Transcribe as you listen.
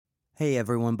Hey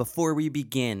everyone, before we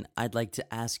begin, I'd like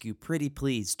to ask you pretty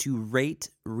please to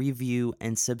rate, review,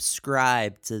 and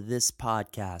subscribe to this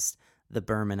podcast, the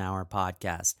Berman Hour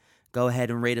Podcast. Go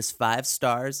ahead and rate us 5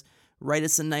 stars, write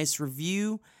us a nice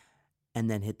review, and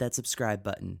then hit that subscribe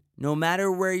button. No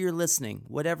matter where you're listening,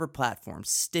 whatever platform,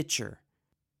 Stitcher,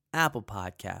 Apple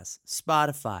Podcasts,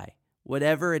 Spotify,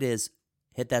 whatever it is,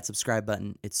 hit that subscribe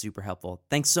button. It's super helpful.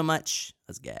 Thanks so much.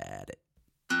 Let's get it.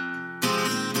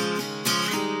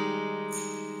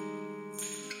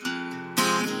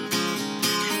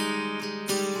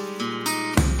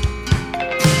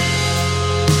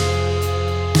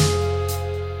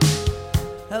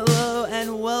 Hello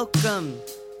and welcome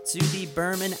to the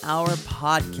Berman Hour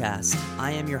Podcast.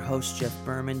 I am your host, Jeff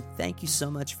Berman. Thank you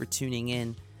so much for tuning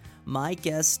in. My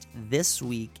guest this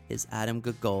week is Adam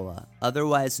Gogola,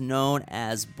 otherwise known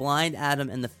as Blind Adam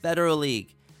in the Federal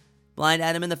League. Blind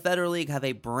Adam in the Federal League have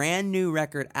a brand new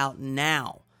record out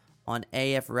now on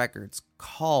AF Records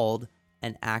called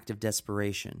An Act of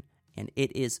Desperation, and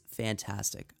it is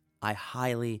fantastic. I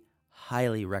highly,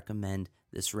 highly recommend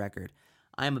this record.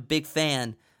 I'm a big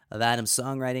fan of Adam's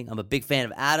songwriting. I'm a big fan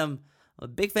of Adam. I'm a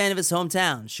big fan of his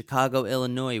hometown, Chicago,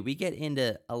 Illinois. We get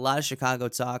into a lot of Chicago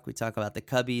talk. We talk about the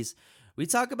Cubbies. We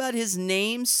talk about his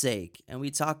namesake, and we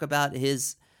talk about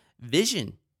his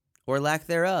vision or lack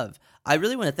thereof. I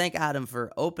really want to thank Adam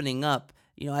for opening up.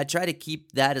 You know, I try to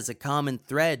keep that as a common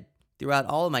thread throughout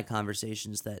all of my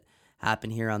conversations that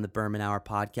happen here on the Berman Hour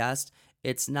Podcast.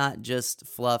 It's not just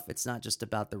fluff. It's not just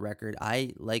about the record.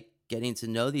 I like getting to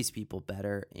know these people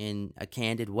better in a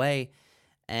candid way,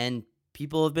 and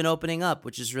people have been opening up,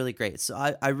 which is really great. So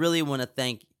I really want to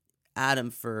thank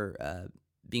Adam for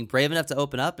being brave enough to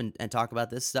open up and talk about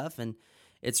this stuff, and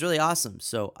it's really awesome.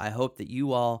 So I hope that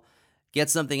you all get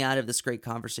something out of this great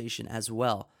conversation as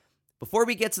well. Before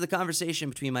we get to the conversation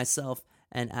between myself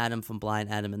and Adam from Blind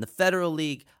Adam in the Federal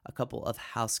League, a couple of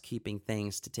housekeeping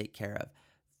things to take care of.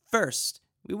 First,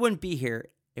 we wouldn't be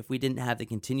here if we didn't have the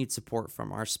continued support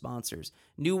from our sponsors.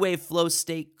 New Wave Flow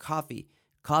State Coffee,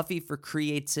 coffee for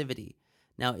creativity.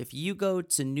 Now, if you go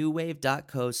to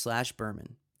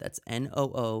newwave.co/Berman, that's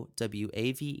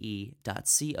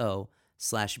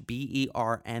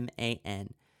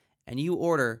NOOWAVE.co/BERMAN, and you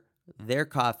order their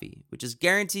coffee, which is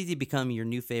guaranteed to become your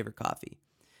new favorite coffee,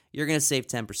 you're going to save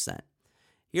 10%.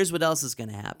 Here's what else is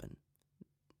going to happen.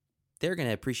 They're going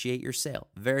to appreciate your sale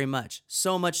very much.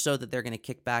 So much so that they're going to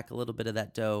kick back a little bit of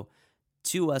that dough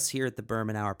to us here at the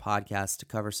Berman Hour Podcast to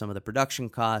cover some of the production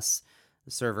costs,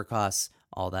 the server costs,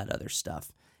 all that other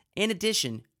stuff. In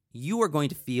addition, you are going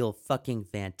to feel fucking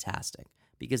fantastic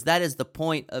because that is the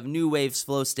point of New Wave's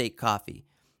Flow State Coffee.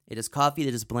 It is coffee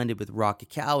that is blended with raw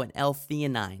cacao and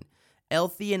L-theanine.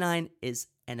 L-theanine is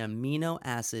an amino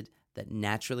acid that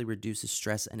naturally reduces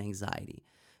stress and anxiety.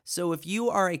 So if you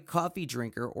are a coffee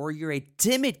drinker, or you're a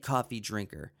timid coffee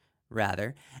drinker,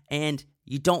 rather, and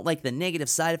you don't like the negative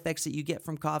side effects that you get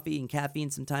from coffee and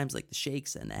caffeine sometimes, like the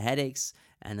shakes and the headaches,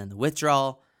 and then the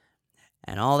withdrawal,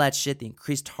 and all that shit, the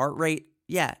increased heart rate,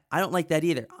 yeah, I don't like that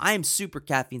either. I am super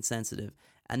caffeine sensitive,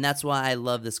 and that's why I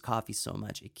love this coffee so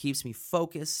much. It keeps me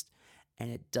focused, and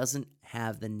it doesn't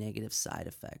have the negative side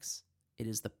effects. It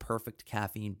is the perfect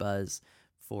caffeine buzz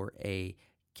for a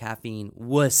caffeine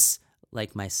wuss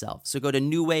like myself. So go to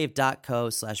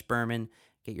newwave.co/Berman,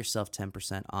 get yourself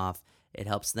 10% off. It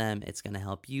helps them, it's going to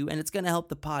help you, and it's going to help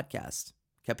the podcast.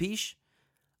 Capiche?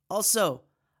 Also,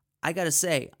 I got to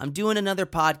say, I'm doing another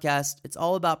podcast. It's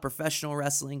all about professional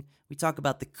wrestling. We talk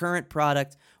about the current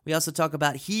product. We also talk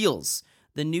about Heels,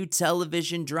 the new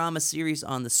television drama series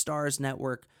on the Starz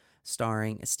Network,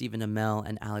 starring Stephen Amell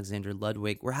and Alexander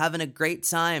Ludwig. We're having a great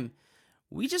time.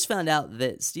 We just found out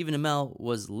that Stephen Amell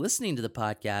was listening to the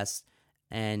podcast,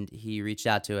 and he reached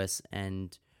out to us,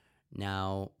 and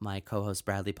now my co-host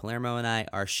Bradley Palermo and I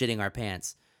are shitting our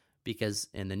pants because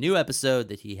in the new episode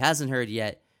that he hasn't heard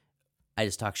yet, I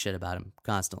just talk shit about him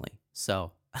constantly.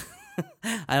 So I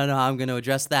don't know how I'm going to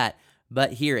address that,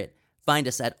 but hear it. Find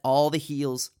us at All the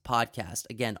Heels Podcast.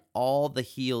 Again, All the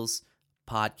Heels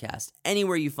Podcast.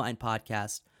 Anywhere you find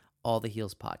podcasts, All the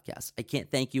Heels Podcast. I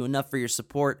can't thank you enough for your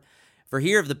support for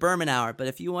here of the Berman Hour, but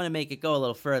if you want to make it go a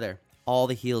little further, All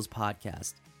the Heels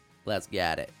Podcast. Let's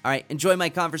get it. All right, enjoy my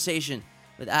conversation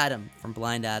with Adam from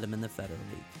Blind Adam in the Federal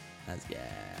League. Let's get it.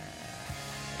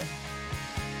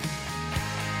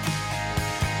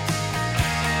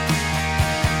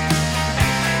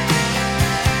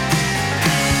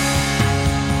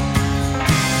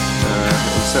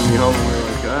 Sent me home and we were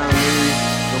like, maybe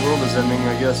the world is ending,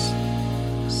 I guess.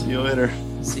 See you later.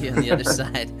 See you on the other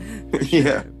side. Sure.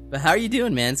 Yeah. But how are you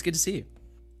doing, man? It's good to see you.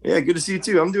 Yeah, good to see you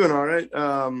too. I'm doing all right.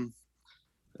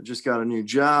 I just got a new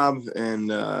job,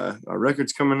 and our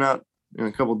record's coming out in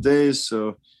a couple days,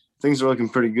 so things are looking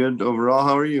pretty good overall.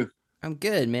 How are you? I'm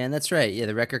good, man. That's right. Yeah,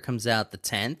 the record comes out the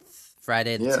 10th,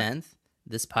 Friday the Yeah, 10th.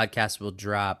 This podcast will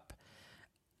drop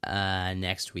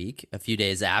next week, a few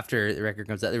days after the record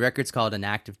comes out. The record's called An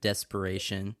Act of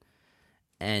Desperation.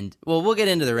 And, well, we'll get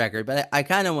into the record, but I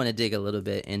kind of want to dig a little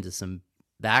bit into some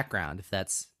background, if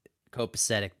that's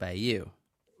copacetic by you.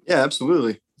 yeah,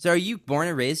 absolutely. So, are you born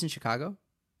and raised in Chicago?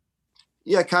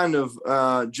 Yeah, kind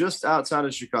of. Just outside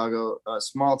of Chicago, a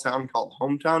small town called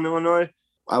Hometown, Illinois.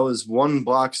 I was one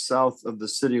block south of the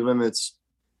city limits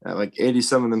at like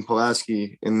 87th and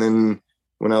Pulaski. And then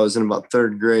when I was in about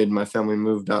third grade, my family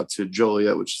moved out to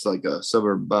Joliet, which is like a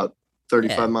suburb about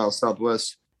 35 Yeah, miles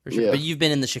southwest. for sure. Yeah. But you've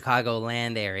been in the Chicago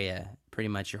land area pretty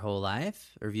much your whole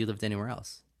life, or have you lived anywhere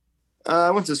else?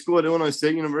 I went to school at Illinois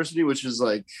State University, which is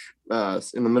like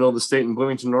in the middle of the state in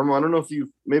Bloomington Normal. I don't know if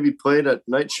you maybe played at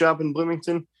Night Shop in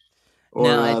Bloomington or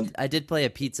No, I did play a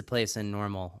pizza place in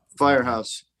Normal one time.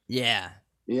 Firehouse. Yeah,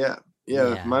 Yeah.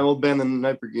 Yeah. yeah. My old band, the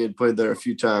Night Brigade, played there a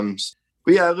few times.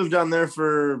 But yeah, I lived down there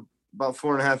for about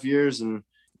 4.5 years, and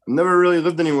I've never really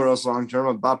lived anywhere else long term.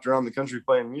 I've bopped around the country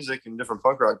playing music in different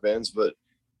punk rock bands, but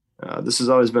this has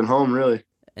always been home, really.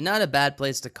 And not a bad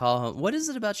place to call home. What is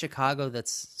it about Chicago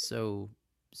that's so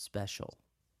special?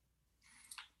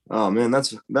 Oh man,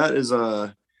 that is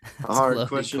a That's a hard loaded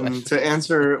question to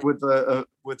answer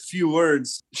with few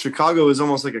words. Chicago is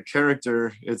almost like a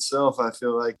character itself. I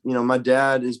feel like, my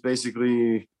dad is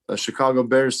basically a Chicago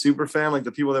Bears super fan, like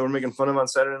the people that were making fun of on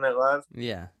Saturday Night Live.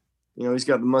 Yeah. He's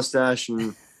got the mustache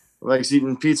and likes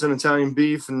eating pizza and Italian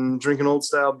beef and drinking old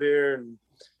style beer, and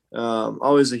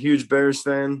always a huge Bears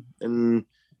fan. And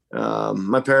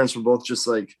my parents were both just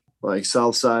like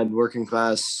South Side working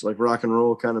class, like rock and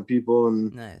roll kind of people.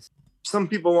 And Nice. some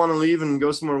people want to leave and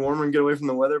go somewhere warmer and get away from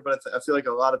the weather, but I feel like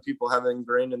a lot of people have it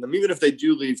ingrained in them, even if they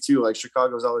do leave too. Like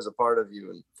Chicago is always a part of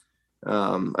you.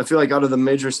 And I feel like out of the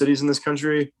major cities in this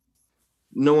country,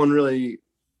 no one really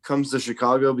comes to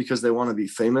Chicago because they want to be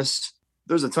famous.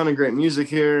 There's a ton of great music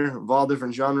here of all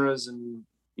different genres. And,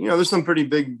 there's some pretty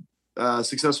big,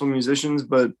 successful musicians,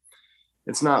 but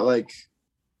it's not like,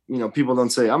 people don't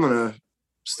say, I'm going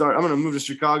to move to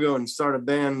Chicago and start a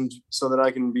band so that I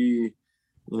can be,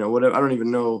 whatever. I don't even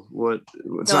know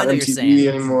it's No, I not know you're MTV saying.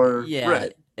 anymore. Yeah.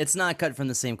 Right. It's not cut from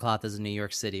the same cloth as New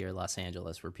York City or Los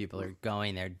Angeles, where people are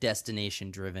going there destination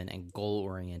driven and goal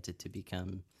oriented to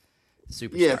become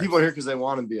superstars. Yeah. People are here because they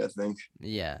want to be, I think.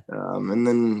 Yeah. And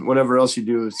then whatever else you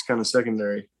do is kind of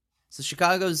secondary. So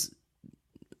Chicago's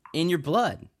in your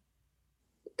blood.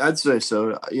 I'd say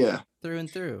so. Yeah. Through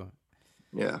and through.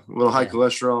 Yeah. A little high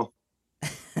cholesterol.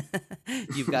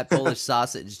 You've got Polish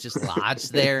sausage just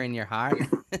lodged there in your heart.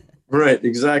 Right,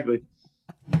 exactly.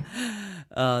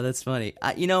 Oh, that's funny.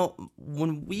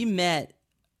 When we met,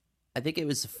 I think it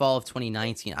was the fall of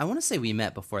 2019. I want to say we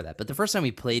met before that, but the first time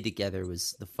we played together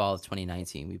was the fall of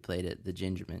 2019. We played at the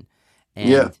Gingerman. And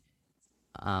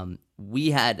Yeah.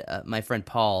 We had my friend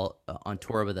Paul on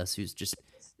tour with us, who's just,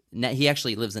 he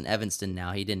actually lives in Evanston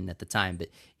now. He didn't at the time, but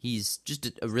he's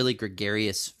just a really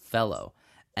gregarious fellow.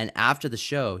 And after the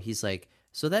show, he's like,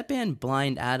 so that band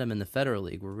Blind Adam and the Federal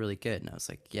League were really good. And I was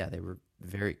like, yeah, they were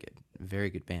very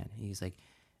good band. He's like,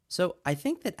 so I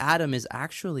think that Adam is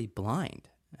actually blind.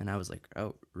 And I was like,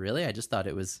 oh, really? I just thought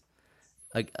it was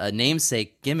a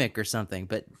namesake gimmick or something.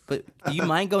 But do you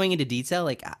mind going into detail?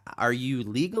 Like, are you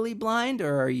legally blind,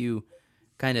 or are you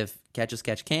kind of catch as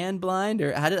catch can blind,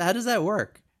 or how does that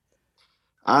work?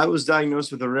 I was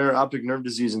diagnosed with a rare optic nerve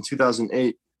disease in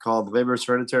 2008 called Leber's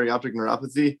hereditary optic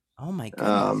neuropathy. Oh my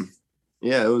goodness.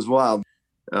 Yeah, it was wild.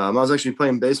 I was actually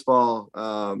playing baseball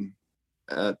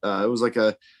it was like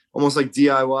almost like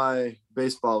DIY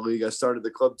baseball league. I started the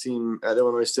club team at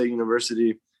Illinois State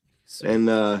University. Sweet. And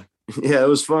yeah, it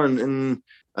was fun. And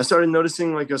I started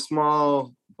noticing like a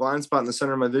small blind spot in the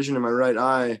center of my vision in my right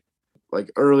eye, like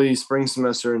early spring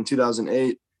semester in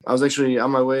 2008. I was actually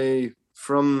on my way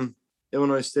from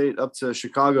Illinois State up to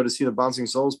Chicago to see the Bouncing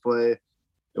Souls play.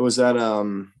 It was at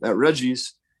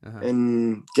Reggie's,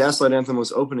 and Gaslight Anthem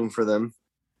was opening for them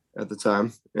at the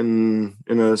time in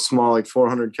a small like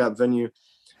 400 cap venue.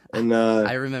 And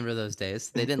I remember those days.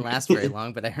 They didn't last very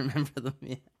long, but I remember them.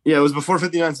 Yeah, it was before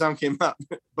 59 Sound came out,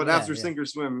 but after Sink or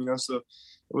Swim, so it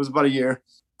was about a year.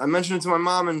 I mentioned it to my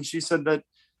mom, and she said that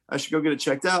I should go get it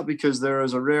checked out because there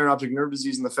was a rare optic nerve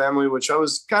disease in the family, which I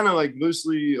was kind of like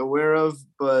loosely aware of,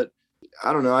 but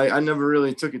I don't know. I never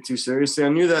really took it too seriously. I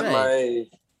knew that I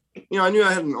knew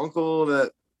I had an uncle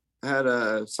that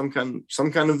had some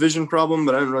kind of vision problem,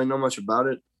 but I didn't really know much about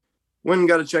it. Went and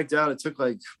got it checked out. It took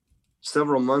like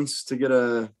several months to get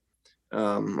a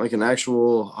like an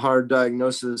actual hard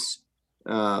diagnosis.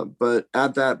 But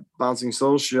at that Bouncing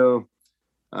Souls show,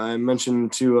 I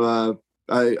mentioned to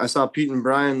I saw Pete and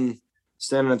Brian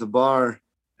standing at the bar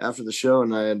after the show,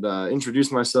 and I had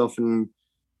introduced myself and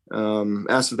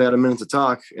asked if they had a minute to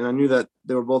talk. And I knew that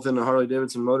they were both into Harley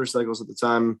Davidson motorcycles at the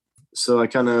time, so I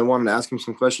kind of wanted to ask them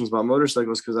some questions about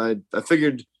motorcycles because I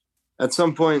figured at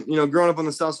some point, you know, growing up on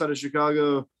the south side of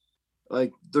Chicago,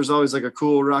 like there's always like a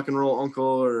cool rock and roll uncle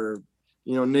or,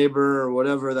 you know, neighbor or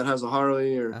whatever that has a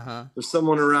Harley, or there's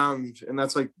someone around, and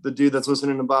that's like the dude that's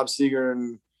listening to Bob Seger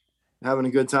and having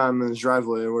a good time in his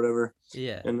driveway or whatever.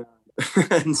 Yeah. And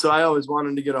and so I always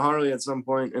wanted to get a Harley at some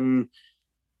point, and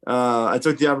I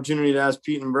took the opportunity to ask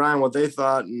Pete and Brian what they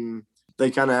thought, and they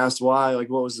kind of asked why, like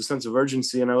what was the sense of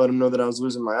urgency, and I let them know that I was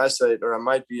losing my eyesight, or I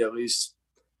might be at least.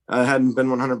 I hadn't been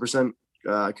 100%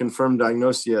 confirmed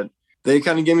diagnosed yet. They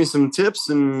kind of gave me some tips,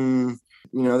 and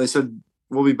you know, they said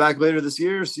we'll be back later this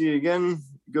year. See you again.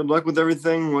 Good luck with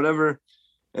everything, whatever.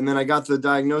 And then I got the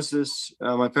diagnosis.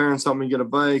 My parents helped me get a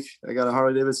bike. I got a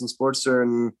Harley Davidson Sportster,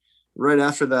 and right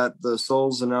after that, the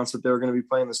Souls announced that they were going to be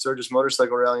playing the Sturgis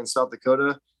Motorcycle Rally in South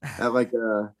Dakota at like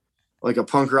a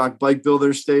punk rock bike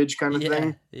builder stage kind of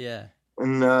thing. Yeah.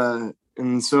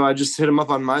 And so I just hit them up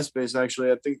on MySpace,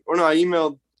 actually. I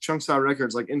emailed Chunksaw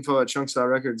Records, like info@Chunksaw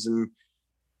Records, and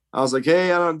I was like, hey,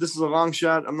 this is a long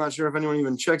shot. I'm not sure if anyone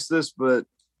even checks this, but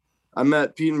I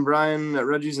met Pete and Brian at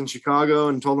Reggie's in Chicago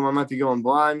and told them I might be going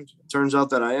blind. It turns out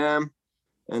that I am.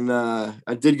 And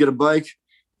I did get a bike,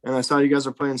 and I saw you guys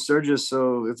are playing Sturgis.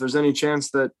 So if there's any chance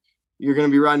that you're going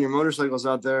to be riding your motorcycles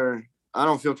out there, I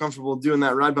don't feel comfortable doing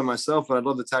that ride by myself, but I'd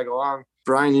love to tag along.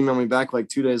 Brian emailed me back like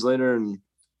 2 days later, and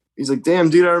he's like, damn,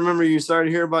 dude, I remember you. Sorry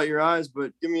to hear about your eyes,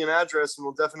 but give me an address and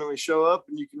we'll definitely show up,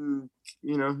 and you can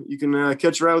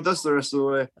catch a ride with us the rest of the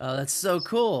way. Oh, that's so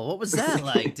cool. What was that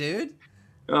like, dude?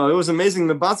 Oh, it was amazing.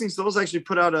 The Bouncing Souls actually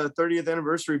put out a 30th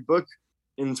anniversary book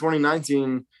in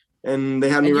 2019, and they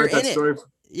had me write that story.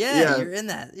 Yeah, you're in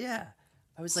that. Yeah.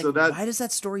 I was like, why does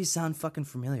that story sound fucking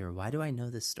familiar? Why do I know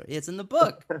this story? It's in the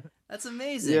book. That's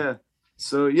amazing. Yeah.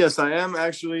 So, yes, I am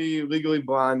actually legally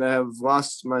blind. I have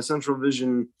lost my central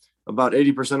vision, about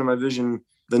 80% of my vision.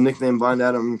 The nickname Blind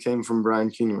Adam came from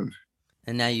Brian Keeneland.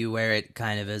 And now you wear it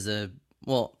kind of as if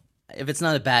it's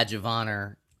not a badge of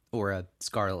honor or a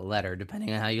scarlet letter,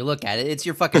 depending on how you look at it, it's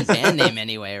your fucking band name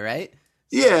anyway, right?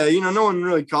 Yeah, no one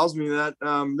really calls me that.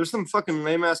 There's some fucking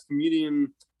lame-ass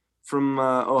comedian from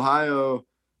Ohio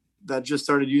that just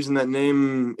started using that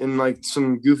name in like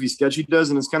some goofy sketch he does,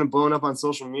 and it's kind of blowing up on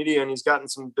social media, and he's gotten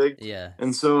some big. Yeah.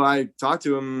 And so I talked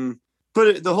to him,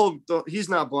 he's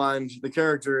not blind, the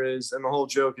character is, and the whole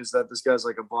joke is that this guy's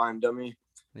like a blind dummy.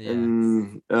 Yeah.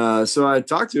 And so I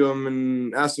talked to him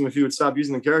and asked him if he would stop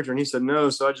using the character, and he said no.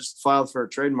 So I just filed for a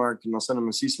trademark, and I'll send him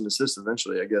a cease and desist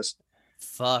eventually, I guess.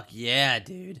 Fuck yeah,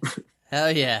 dude.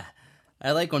 Hell yeah.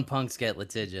 I like when punks get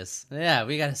litigious. Yeah,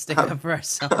 we got to stick up for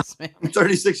ourselves, man. I'm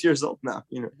 36 years old now,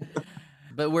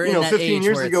 But we're in that 15 age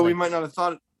years where ago, like, we might not have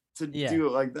thought to do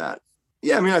it like that.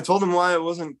 Yeah, I mean, I told him why it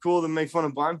wasn't cool to make fun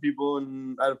of blind people,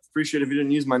 and I'd appreciate if he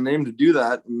didn't use my name to do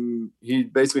that. And he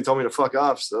basically told me to fuck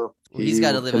off. So he's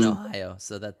got to live in Ohio,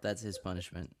 so that's his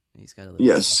punishment. He's got to live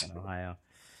in Ohio.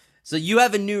 So you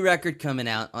have a new record coming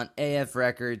out on AF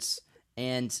Records,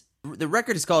 and the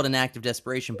record is called An Act of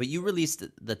Desperation, but you released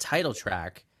the title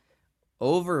track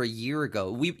over a year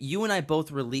ago. You and I both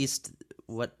released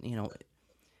what,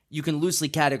 you can loosely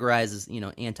categorize as,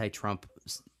 anti-Trump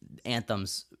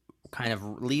anthems kind of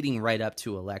leading right up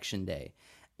to Election Day.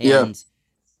 And,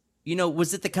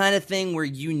 was it the kind of thing where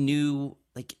you knew,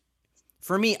 like,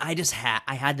 for me, I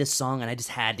had this song and I just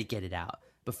had to get it out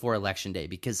before Election Day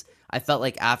because I felt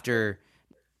like after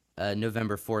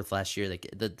November 4th last year, like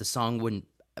the song wouldn't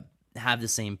have the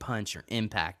same punch or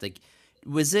impact. Like,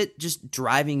 was it just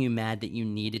driving you mad that you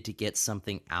needed to get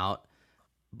something out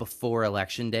before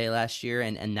Election Day last year,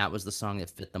 and that was the song that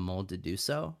fit the mold to do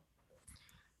so?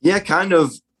 Yeah, kind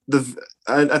of.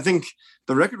 I think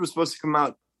the record was supposed to come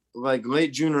out like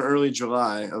late June or early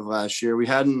July of last year. We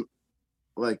hadn't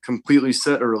like completely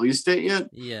set a release date yet.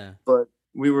 Yeah. But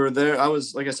we were there. I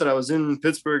was in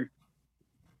Pittsburgh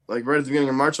like right at the beginning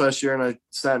of March last year, and I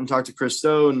sat and talked to Chris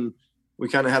Stowe, and we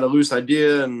kind of had a loose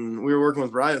idea, and we were working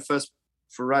with Riot Fest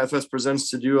Presents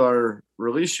to do our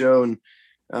release show.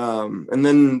 And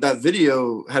then that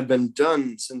video had been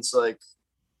done since like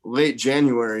late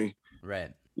January.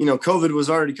 Right. COVID was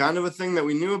already kind of a thing that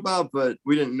we knew about, but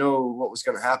we didn't know what was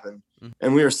going to happen. Mm-hmm.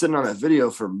 And we were sitting on that video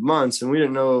for months, and we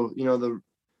didn't know,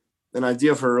 an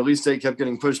idea for a release date kept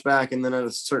getting pushed back. And then at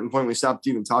a certain point, we stopped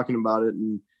even talking about it.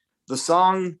 And the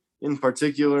song in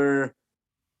particular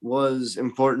was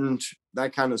important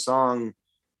that kind of song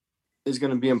is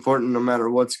going to be important no matter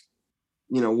what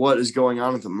is going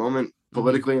on at the moment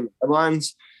politically in the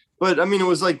headlines. But I mean, it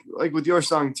was like with your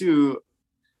song too,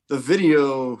 the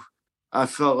video I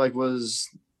felt like was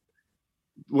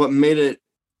what made it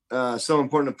so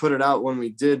important to put it out when we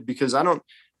did, because I don't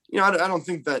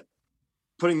think that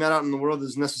putting that out in the world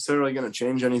is necessarily going to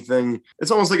change anything.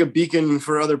 It's almost like a beacon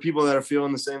for other people that are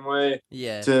feeling the same way.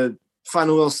 Yeah. To find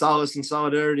a little solace and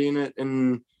solidarity in it.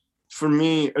 And for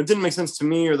me, it didn't make sense to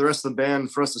me or the rest of the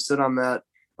band for us to sit on that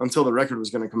until the record was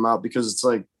going to come out, because it's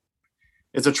like,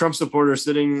 it's a Trump supporter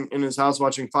sitting in his house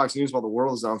watching Fox News while the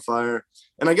world is on fire.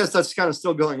 And I guess that's kind of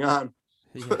still going on.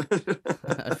 Yeah.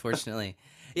 Unfortunately.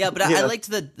 Yeah, but I liked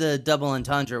the double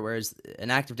entendre, whereas an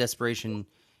act of desperation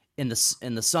in the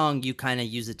song, you kind of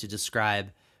use it to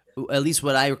describe, at least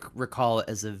what I recall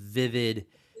as a vivid,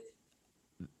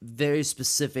 very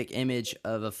specific image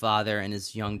of a father and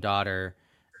his young daughter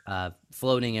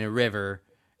floating in a river.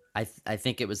 I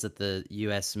think it was at the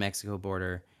U.S.-Mexico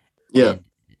border. Yeah. And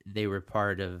they were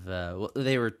part of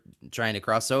they were trying to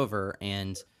cross over,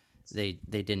 and they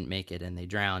didn't make it, and they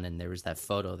drowned, and there was that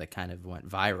photo that kind of went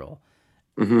viral.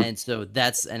 And so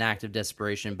that's an act of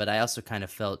desperation. But I also kind of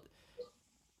felt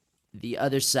the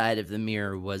other side of the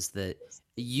mirror was that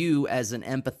you, as an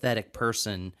empathetic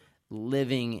person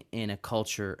living in a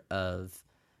culture of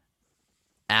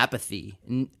apathy,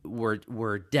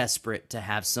 were desperate to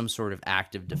have some sort of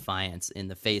act of defiance in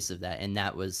the face of that. And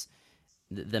that was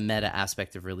the meta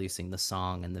aspect of releasing the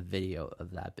song and the video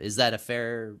of that. Is that a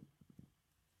fair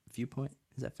viewpoint?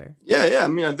 Is that fair? Yeah. I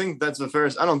mean, I think that's a fair.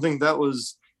 I don't think that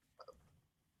was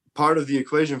part of the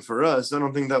equation for us. I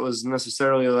don't think that was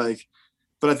necessarily like,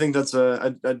 but I think that's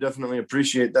I definitely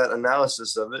appreciate that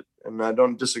analysis of it, and I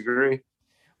don't disagree.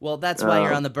 Well, that's why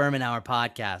you're on the Berman Hour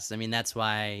podcast. I mean, that's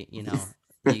why, you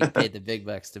paid the big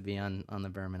bucks to be on the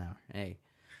Berman Hour. Hey.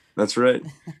 That's right.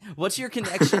 What's your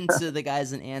connection to the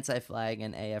guys in Anti-Flag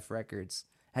and AF Records?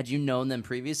 Had you known them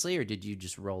previously, or did you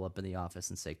just roll up in the office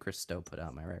and say, Chris Stowe put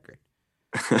out my record?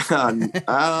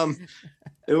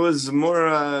 It was more,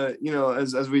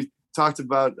 as we talked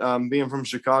about being from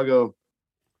Chicago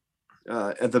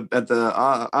at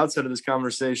the outset of this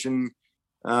conversation,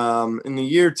 in the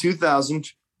year 2000,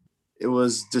 it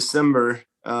was December,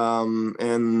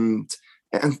 and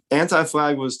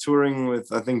Anti-Flag was touring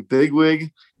with, I think,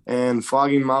 Bigwig and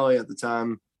Flogging Molly at the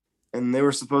time, and they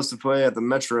were supposed to play at the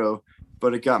Metro,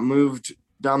 but it got moved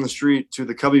down the street to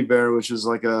the Cubby Bear, which is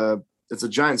like it's a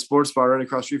giant sports bar right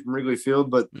across the street from Wrigley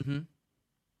Field, but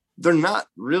they're not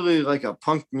really like a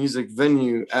punk music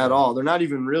venue at all. They're not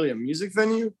even really a music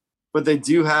venue, but they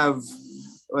do have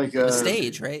like a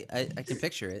stage, right? I can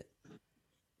picture it.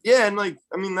 Yeah, and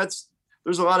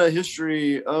there's a lot of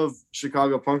history of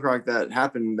Chicago punk rock that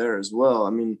happened there as well. I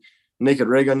mean, Naked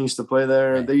Ray Gun used to play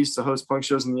there. Right. They used to host punk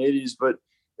shows in the 80s, but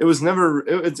it was never,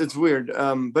 it's weird.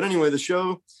 But anyway, the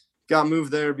show got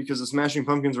moved there because the Smashing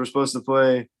Pumpkins were supposed to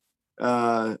play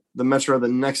the Metro the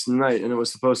next night, and it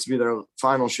was supposed to be their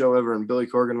final show ever. And Billy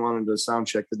Corgan wanted to sound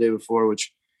check the day before,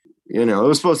 which, it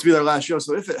was supposed to be their last show.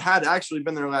 So if it had actually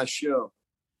been their last show,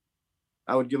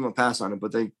 I would give them a pass on it,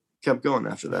 but they kept going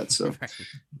after that. So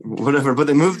whatever, but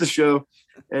they moved the show,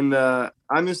 and I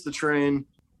missed the train.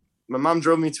 My mom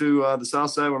drove me to the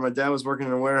South Side where my dad was working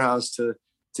in a warehouse to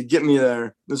get me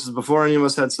there. This is before any of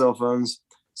us had cell phones.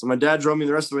 So my dad drove me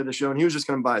the rest of the way to the show, and he was just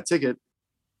going to buy a ticket.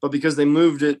 But because they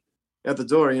moved it at the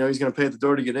door, he's going to pay at the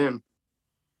door to get in.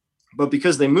 But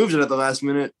because they moved it at the last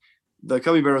minute, the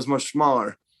Cubby Bear was much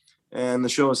smaller, and the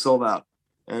show was sold out.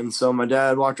 And so my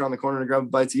dad walked around the corner to grab a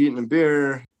bite to eat and a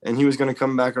beer, and he was going to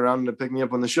come back around to pick me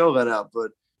up when the show let out.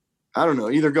 But I don't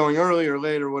know, either going early or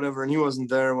late or whatever. And he wasn't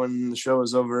there when the show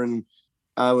was over, and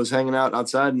I was hanging out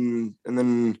outside, and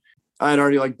then I had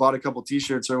already bought a couple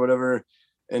t-shirts or whatever.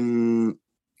 And,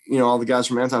 all the guys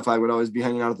from Anti-Flag would always be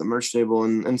hanging out at the merch table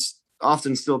and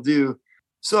often still do.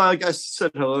 So I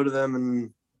said hello to them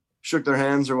and shook their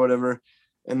hands or whatever.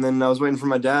 And then I was waiting for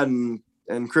my dad,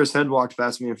 and Chris had walked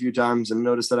past me a few times and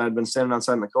noticed that I'd been standing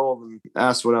outside in the cold and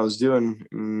asked what I was doing.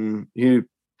 And it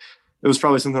was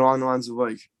probably something along the lines of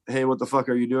hey, what the fuck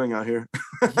are you doing out here?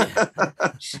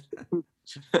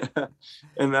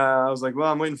 And I was like,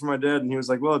 well, I'm waiting for my dad. And he was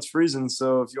like, well, it's freezing.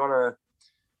 So if you want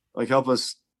to help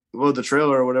us load the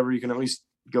trailer or whatever, you can at least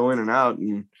go in and out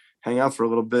and hang out for a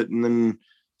little bit. And then,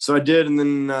 so I did. And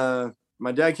then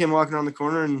my dad came walking around the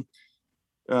corner,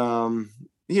 and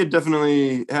he had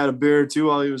definitely had a beer or two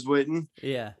while he was waiting.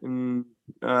 Yeah. And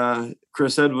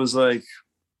Chris Ed was like,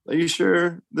 are you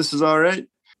sure this is all right?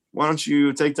 Why don't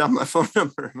you take down my phone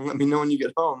number and let me know when you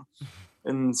get home?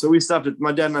 And so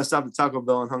my dad and I stopped at Taco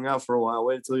Bell and hung out for a while,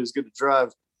 waited till he was good to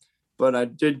drive. but I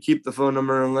did keep the phone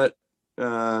number and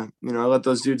I let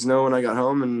those dudes know when I got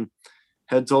home, and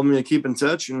had told me to keep in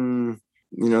touch, and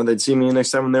they'd see me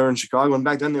next time when they were in Chicago. And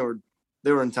back then they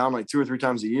were in town like 2 or 3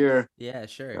 times a year. Yeah,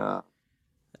 sure.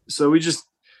 So we just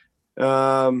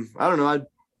I don't know.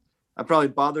 I probably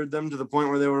bothered them to the point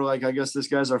where they were like, I guess this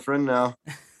guy's our friend now.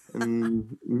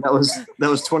 And that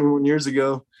was 21 years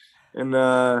ago. And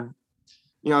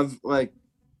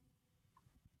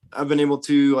I've been able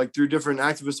to, like, through different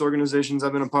activist organizations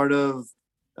I've been a part of,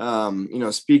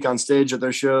 speak on stage at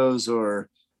their shows, or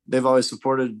they've always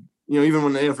supported, even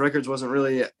when AF Records wasn't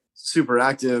really super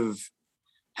active,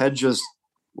 had just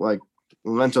like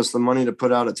lent us the money to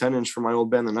put out a 10-inch for my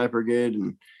old band, the Night Brigade.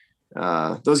 And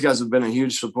those guys have been a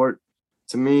huge support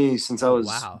to me since I was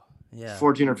Wow. Yeah.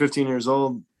 14 or 15 years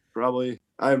old, probably.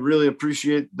 I really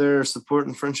appreciate their support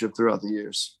and friendship throughout the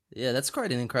years. Yeah, that's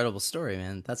quite an incredible story,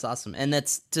 man. That's awesome. And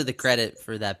that's to the credit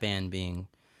for that band being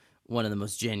one of the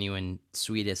most genuine,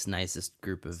 sweetest, nicest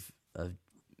group of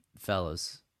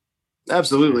fellows.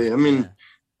 Absolutely. Sure. I mean, yeah.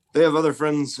 They have other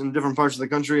friends in different parts of the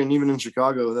country and even in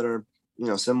Chicago that are,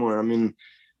 similar. I mean,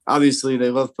 obviously they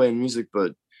love playing music,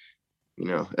 but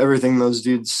everything those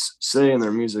dudes say in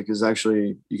their music is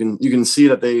actually, you can see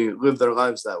that they live their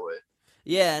lives that way.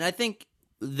 Yeah, and I think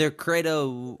their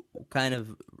credo kind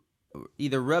of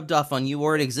either rubbed off on you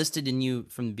or it existed in you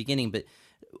from the beginning. But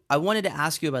I wanted to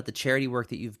ask you about the charity work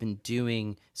that you've been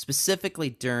doing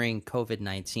specifically during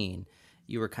COVID-19.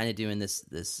 You were kind of doing this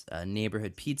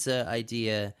neighborhood pizza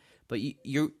idea, but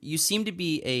you seem to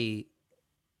be a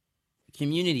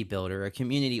community builder, a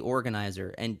community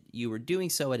organizer, and you were doing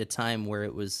so at a time where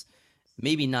it was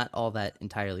maybe not all that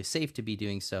entirely safe to be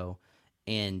doing so,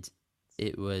 and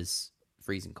it was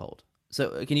freezing cold.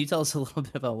 So can you tell us a little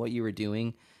bit about what you were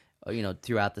doing,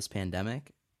 throughout this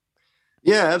pandemic?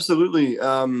 Yeah, absolutely.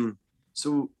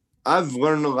 So I've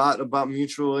learned a lot about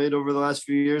mutual aid over the last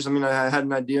few years. I mean, I had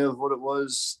an idea of what it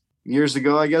was years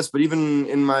ago, I guess, but even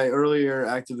in my earlier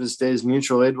activist days,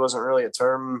 mutual aid wasn't really a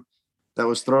term that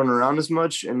was thrown around as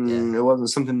much. And It wasn't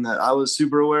something that I was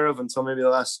super aware of until maybe the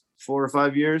last 4 or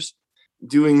 5 years.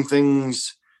 Doing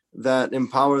things that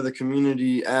empower the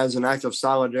community as an act of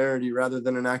solidarity rather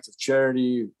than an act of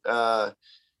charity,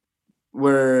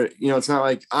 where, it's not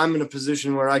like I'm in a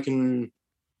position where I can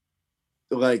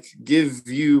like give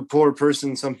you poor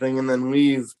person something and then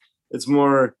leave. It's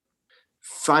more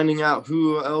finding out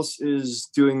who else is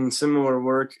doing similar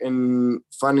work and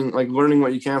learning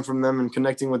what you can from them and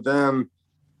connecting with them,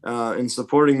 and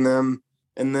supporting them.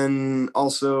 And then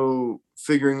also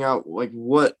figuring out like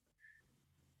what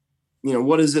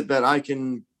is it that I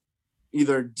can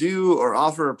either do or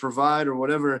offer or provide or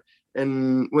whatever.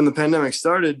 And when the pandemic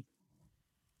started,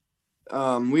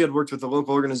 we had worked with a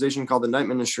local organization called the Night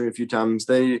Ministry a few times.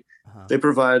 They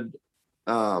provide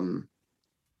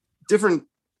different,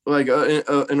 like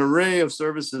an array of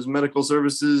services, medical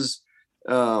services,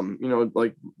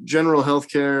 like general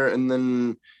healthcare, and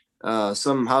then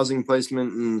some housing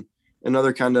placement and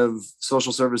other kind of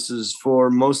social services for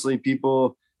mostly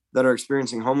people that are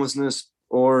experiencing homelessness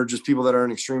or just people that are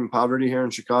in extreme poverty here in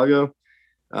Chicago.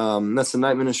 That's the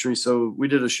Night Ministry. So we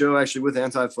did a show actually with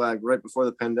Anti-Flag right before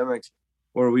the pandemic,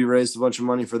 where we raised a bunch of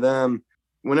money for them.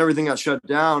 When everything got shut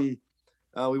down,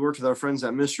 we worked with our friends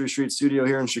at Mystery Street Studio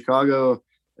here in Chicago,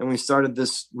 and we started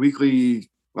this weekly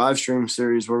live stream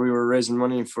series where we were raising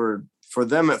money for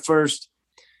them at first.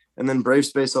 And then Brave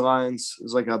Space Alliance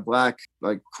is like a Black,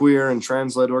 like queer and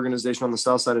trans-led organization on the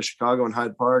south side of Chicago in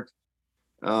Hyde Park.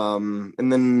 And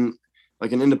then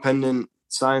like an independent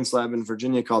science lab in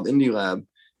Virginia called Indie Lab.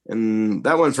 And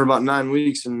that went for about 9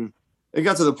 weeks. And it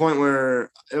got to the point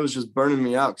where it was just burning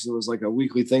me out because it was like a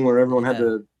weekly thing where everyone had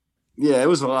to, it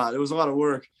was a lot. It was a lot of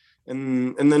work.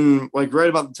 And then like right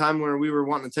about the time where we were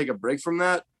wanting to take a break from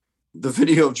that, the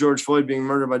video of George Floyd being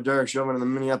murdered by Derek Chauvin and the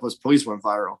Minneapolis police went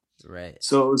viral. Right.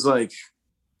 So it was like,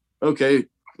 okay,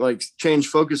 like change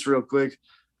focus real quick.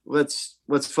 Let's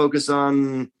focus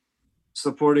on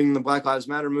supporting the Black Lives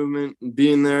Matter movement and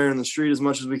being there in the street as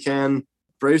much as we can.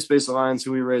 Brave Space Alliance,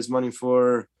 who we raised money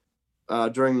for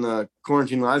during the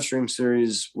quarantine live stream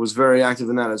series, was very active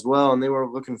in that as well. And they were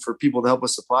looking for people to help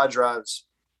with supply drives,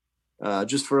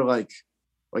 just for like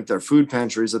their food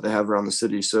pantries that they have around the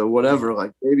city. So whatever,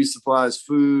 like baby supplies,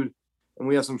 food. And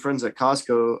we have some friends at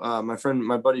Costco.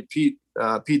 My buddy Pete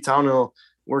Townhill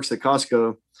works at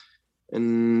Costco.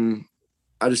 And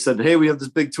I just said, hey, we have this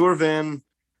big tour van.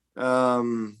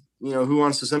 Who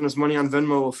wants to send us money on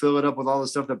Venmo? We'll fill it up with all the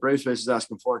stuff that Brave Space is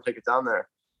asking for and take it down there.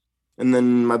 And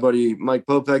then my buddy Mike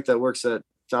Popek that works at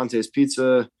Dante's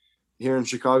Pizza here in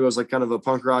Chicago is like kind of a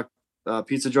punk rock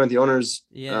pizza joint. The owner's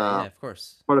Yeah, of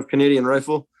course. part of Canadian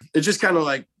Rifle. It just kind of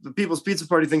like the People's Pizza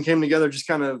Party thing came together. Just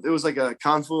kind of, it was like a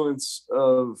confluence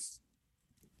of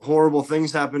horrible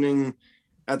things happening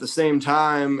at the same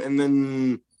time, and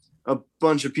then a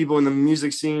bunch of people in the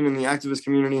music scene and the activist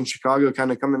community in Chicago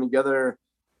kind of coming together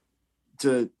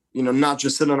to, not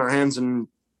just sit on our hands and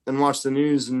watch the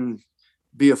news and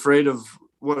be afraid of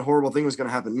what horrible thing was going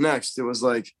to happen next. It was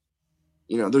like,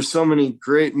 there's so many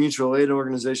great mutual aid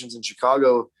organizations in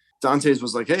Chicago. Dante's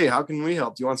was like, hey, how can we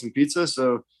help? Do you want some pizza?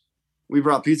 So we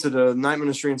brought pizza to night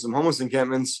ministry and some homeless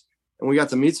encampments, and we got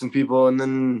to meet some people, and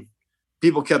then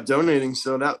people kept donating.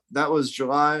 So that was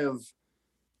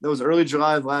early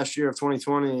July of last year of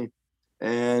 2020.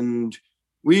 And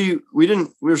we're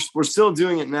still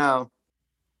doing it now,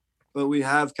 but we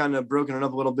have kind of broken it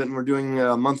up a little bit, and we're doing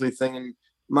a monthly thing. And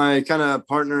my kind of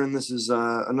partner in this is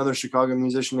another Chicago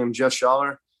musician named Jeff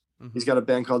Schaller. Mm-hmm. He's got a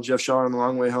band called Jeff Schaller and the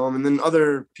Long Way Home. And then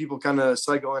other people kind of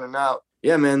cycle in and out.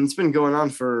 Yeah, man, it's been going on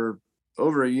for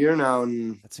over a year now.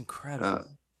 And that's incredible.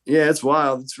 Yeah, it's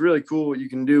wild. It's really cool what you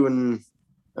can do. And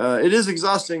it is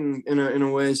exhausting in a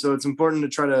way. So it's important to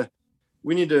try to,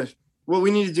 what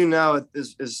we need to do now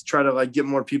is try to like get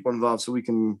more people involved so we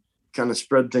can kind of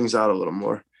spread things out a little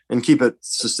more and keep it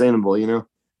sustainable,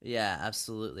 Yeah,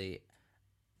 absolutely.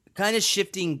 Kind of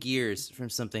shifting gears from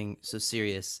something so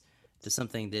serious to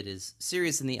something that is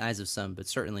serious in the eyes of some, but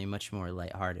certainly much more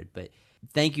lighthearted. But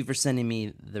thank you for sending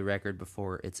me the record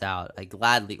before it's out. I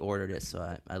gladly ordered it,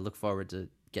 so I look forward to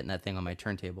getting that thing on my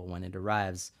turntable when it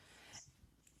arrives.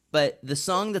 But the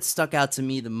song that stuck out to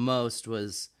me the most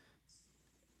was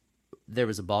There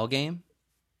Was a Ball Game.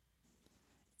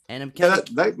 And I'm kind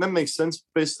of... that makes sense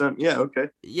based on... Yeah, okay.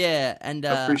 Yeah, and...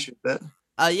 I appreciate that.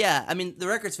 Yeah, I mean, the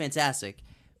record's fantastic.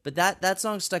 But that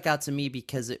song stuck out to me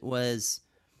because it was,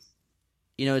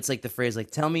 it's like the phrase,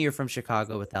 like, tell me you're from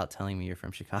Chicago without telling me you're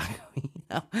from Chicago.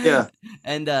 Yeah.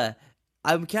 And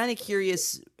I'm kind of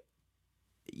curious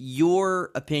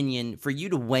your opinion, for you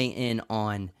to weigh in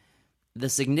on the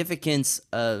significance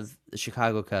of the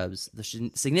Chicago Cubs,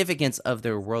 the significance of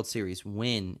their World Series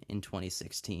win in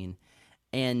 2016,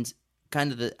 and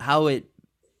kind of how it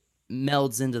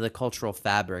melds into the cultural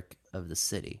fabric of the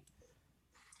city.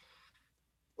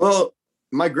 Well,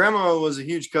 my grandma was a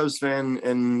huge Cubs fan,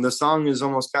 and the song is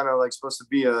almost kind of like supposed to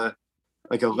be a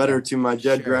letter to my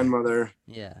dead grandmother.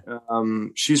 Yeah.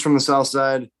 She's from the South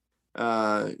Side.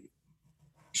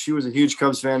 She was a huge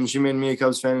Cubs fan, and she made me a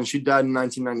Cubs fan, and she died in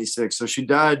 1996. So she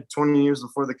died 20 years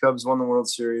before the Cubs won the World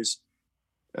Series.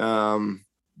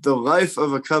 The life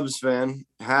of a Cubs fan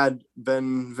had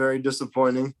been very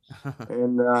disappointing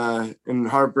and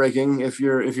heartbreaking if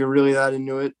you're really that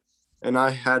into it. And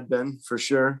I had been, for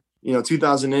sure.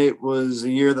 2008 was a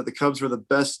year that the Cubs were the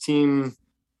best team.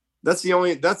 That's the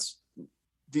only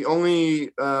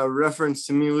reference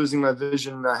to me losing my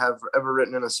vision I have ever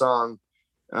written in a song.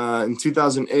 In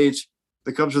 2008,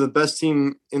 the Cubs were the best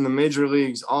team in the major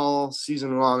leagues all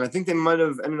season long. I think they might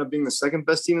have ended up being the second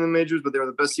best team in the majors, but they were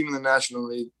the best team in the National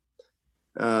League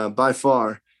by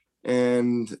far.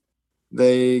 And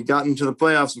they got into the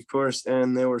playoffs, of course,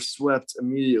 and they were swept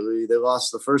immediately. They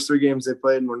lost the first 3 games they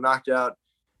played and were knocked out.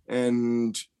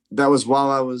 And that was while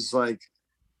I was like,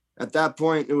 at that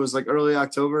point, it was like early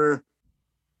October.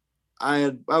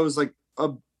 I was like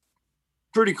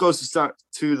pretty close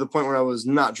to the point where I was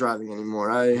not driving anymore.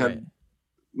 I had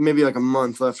maybe like a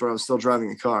month left where I was still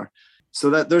driving a car. So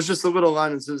that there's just a little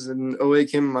line that says, in 08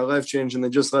 came and my life changed, and they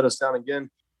just let us down again.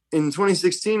 In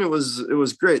 2016, it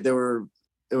was great.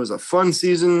 It was a fun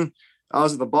season. I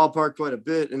was at the ballpark quite a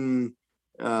bit, and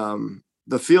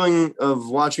the feeling of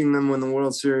watching them win the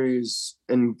World Series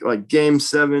in like Game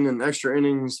 7 and extra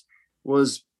innings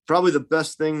was probably the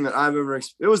best thing that I've ever.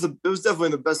 It was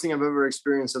definitely the best thing I've ever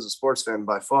experienced as a sports fan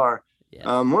by far.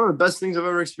 Yeah. One of the best things I've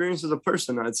ever experienced as a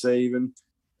person, I'd say. Even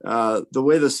the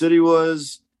way the city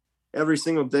was every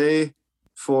single day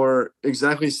for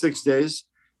exactly 6 days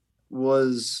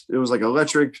was like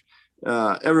electric.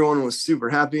 Everyone was super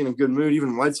happy, in a good mood.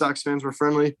 Even White Sox fans were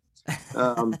friendly.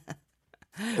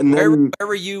 And where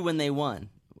were you when they won?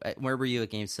 Where were you at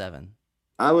Game 7?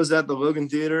 I was at the Logan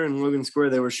Theater in Logan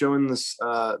Square. They were showing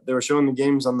the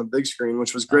games on the big screen,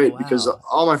 which was great. Because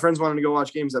all my friends wanted to go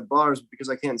watch games at bars because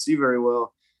I can't see very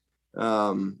well.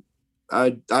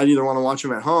 I'd either want to watch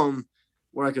them at home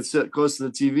where I could sit close to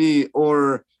the TV,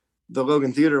 or the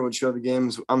Logan Theater would show the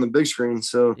games on the big screen.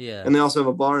 So, yeah. And they also have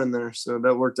a bar in there, so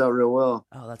that worked out real well.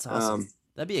 Oh, that's awesome.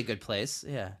 That'd be a good place.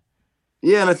 Yeah.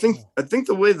 Yeah, and I think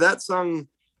the way that song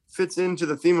fits into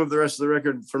the theme of the rest of the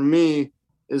record for me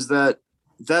is that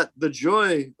the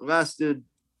joy lasted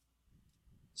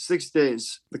 6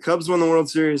 days. The Cubs won the World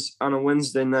Series on a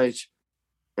Wednesday night,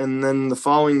 and then the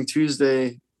following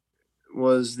Tuesday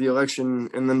was the election,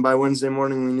 and then by Wednesday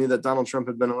morning we knew that Donald Trump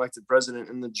had been elected president,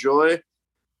 and the joy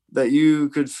that you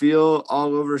could feel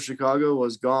all over Chicago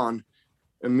was gone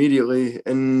immediately.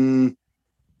 And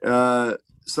so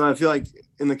I feel like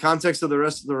in the context of the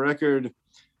rest of the record,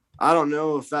 I don't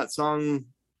know if that song,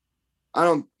 I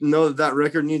don't know that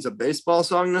record needs a baseball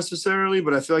song necessarily,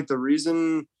 but I feel like the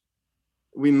reason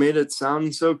we made it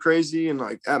sound so crazy and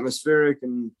like atmospheric,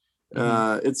 and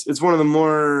it's one of the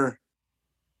more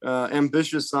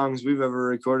ambitious songs we've ever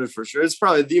recorded for sure. It's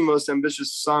probably the most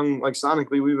ambitious song, like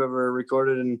sonically, we've ever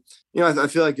recorded. And I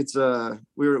feel like it's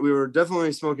we were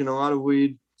definitely smoking a lot of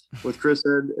weed with Chris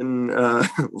Ed and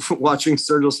watching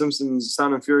Sturgill Simpson's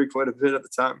Sound and Fury quite a bit at the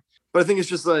time. But I think it's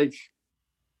just like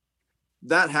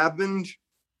that happened,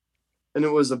 and it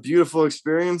was a beautiful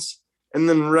experience. And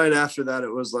then right after that,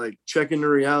 it was like check into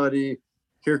reality.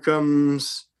 Here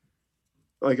comes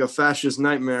like a fascist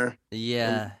nightmare.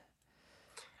 Yeah.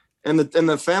 And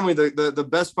the family, the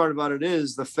best part about it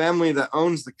is the family that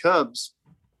owns the Cubs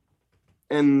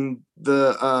and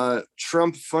the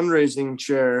Trump fundraising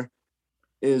chair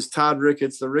is Todd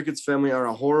Ricketts. The Ricketts family are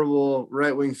a horrible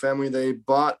right-wing family. They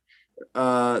bought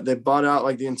out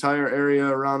like the entire area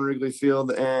around Wrigley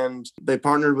Field, and they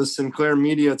partnered with Sinclair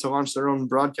Media to launch their own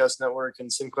broadcast network.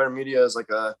 And Sinclair Media is like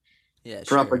a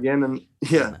propaganda.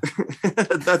 Sure.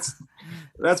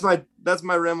 That's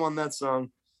my rem on that song.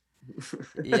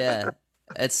 Yeah,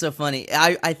 it's so funny.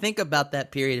 I think about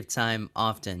that period of time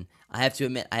often. I have to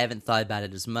admit, I haven't thought about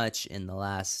it as much in the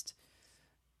last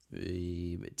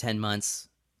 10 months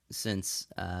since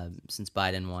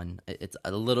Biden won. It's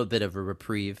a little bit of a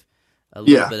reprieve, a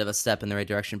little bit of a step in the right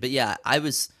direction. But yeah, I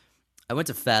went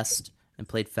to Fest and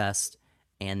played Fest,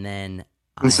 and then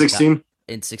in 16,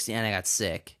 and I got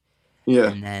sick. Yeah,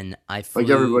 and then I flew,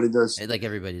 like everybody does.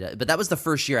 But that was the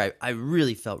first year I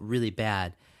really felt really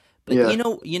bad. But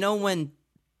you know when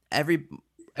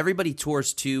everybody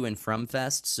tours to and from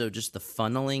Fest, so just the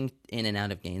funneling in and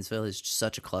out of Gainesville is just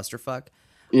such a clusterfuck.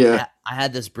 Yeah, I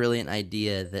had this brilliant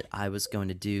idea that I was going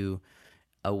to do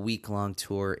a week-long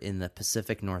tour in the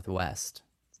Pacific Northwest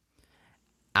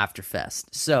after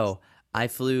Fest. So I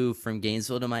flew from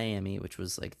Gainesville to Miami, which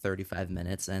was like 35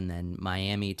 minutes, and then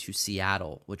Miami to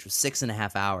Seattle, which was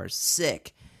 6.5 hours.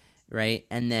 Sick, right?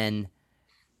 And then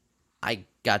I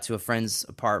got to a friend's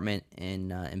apartment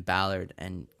in Ballard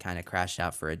and kind of crashed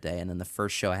out for a day. And then the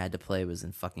first show I had to play was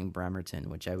in fucking Bremerton,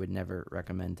 which I would never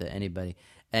recommend to anybody.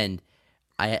 And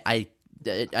I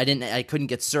couldn't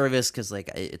get service because like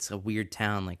it's a weird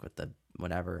town, like with the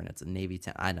whatever, and it's a Navy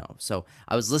town. I know. So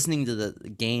I was listening to the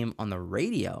game on the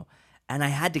radio, and I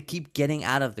had to keep getting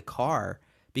out of the car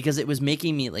because it was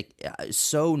making me like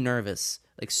so nervous,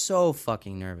 like so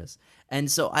fucking nervous. And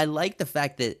so I like the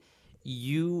fact that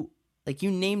you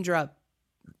name drop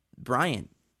Bryant,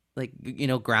 like,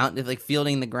 ground, like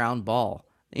fielding the ground ball,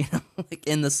 like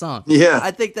in the song. Yeah.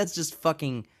 I think that's just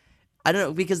fucking, I don't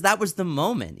know, because that was the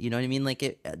moment, you know what I mean?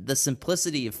 Like the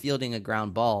simplicity of fielding a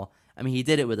ground ball. I mean, he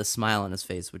did it with a smile on his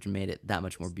face, which made it that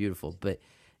much more beautiful. But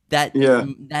that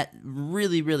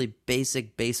really, really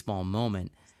basic baseball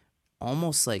moment,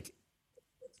 almost like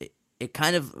it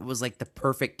kind of was like the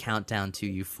perfect countdown to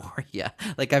euphoria.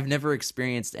 Like I've never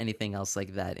experienced anything else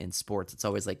like that in sports. It's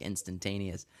always like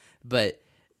instantaneous. But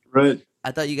right,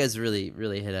 I thought you guys really,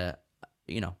 really hit a,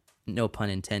 no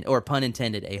pun intended, or pun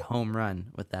intended, a home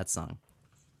run with that song.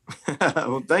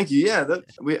 Well, thank you. Yeah,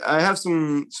 I have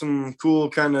some cool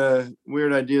kind of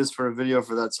weird ideas for a video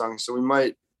for that song, so we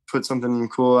might put something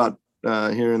cool out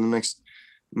here in the next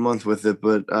month with it.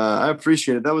 But I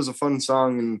appreciate it. That was a fun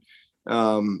song, and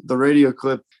the radio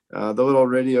clip, the little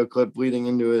radio clip leading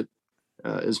into it,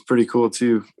 is pretty cool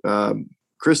too.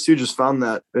 Chris too just found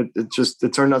that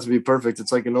it turned out to be perfect.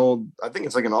 It's like I think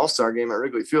it's like an all-star game at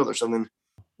Wrigley Field or something.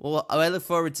 Well, I look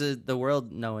forward to the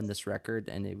world knowing this record,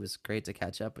 and it was great to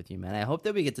catch up with you, man. I hope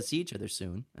that we get to see each other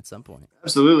soon at some point.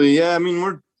 Absolutely. Yeah. I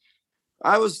mean,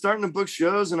 I was starting to book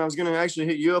shows, and I was going to actually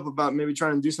hit you up about maybe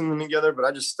trying to do something together, but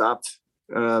I just stopped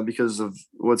because of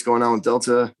what's going on with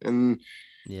Delta. And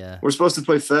yeah, we're supposed to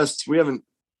play Fest. We haven't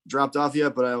dropped off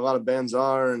yet, but a lot of bands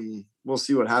are, and we'll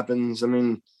see what happens. I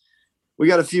mean, we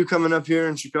got a few coming up here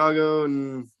in Chicago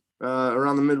and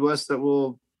around the Midwest that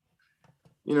we'll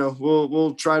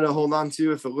try to hold on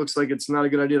to. If it looks like it's not a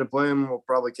good idea to play them, we'll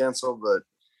probably cancel. But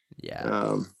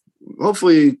yeah,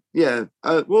 hopefully,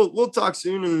 we'll talk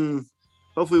soon, and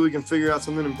hopefully we can figure out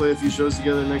something and play a few shows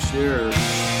together next year.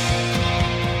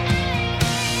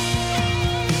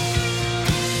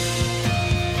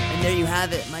 And there you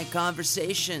have it, my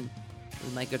conversation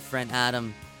with my good friend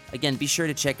Adam. Again, be sure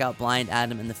to check out Blind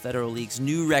Adam and the Federal League's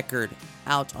new record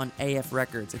out on AF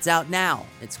Records. It's out now.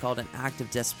 It's called An Act of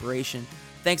Desperation.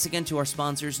 Thanks again to our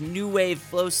sponsors, New Wave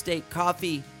Flow State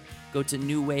Coffee. Go to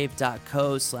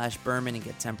newwave.co/Berman and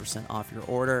get 10% off your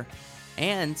order.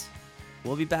 And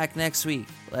we'll be back next week.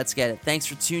 Let's get it. Thanks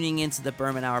for tuning into the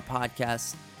Berman Hour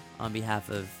podcast. On behalf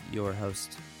of your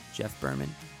host, Jeff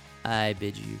Berman, I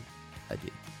bid you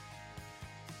adieu.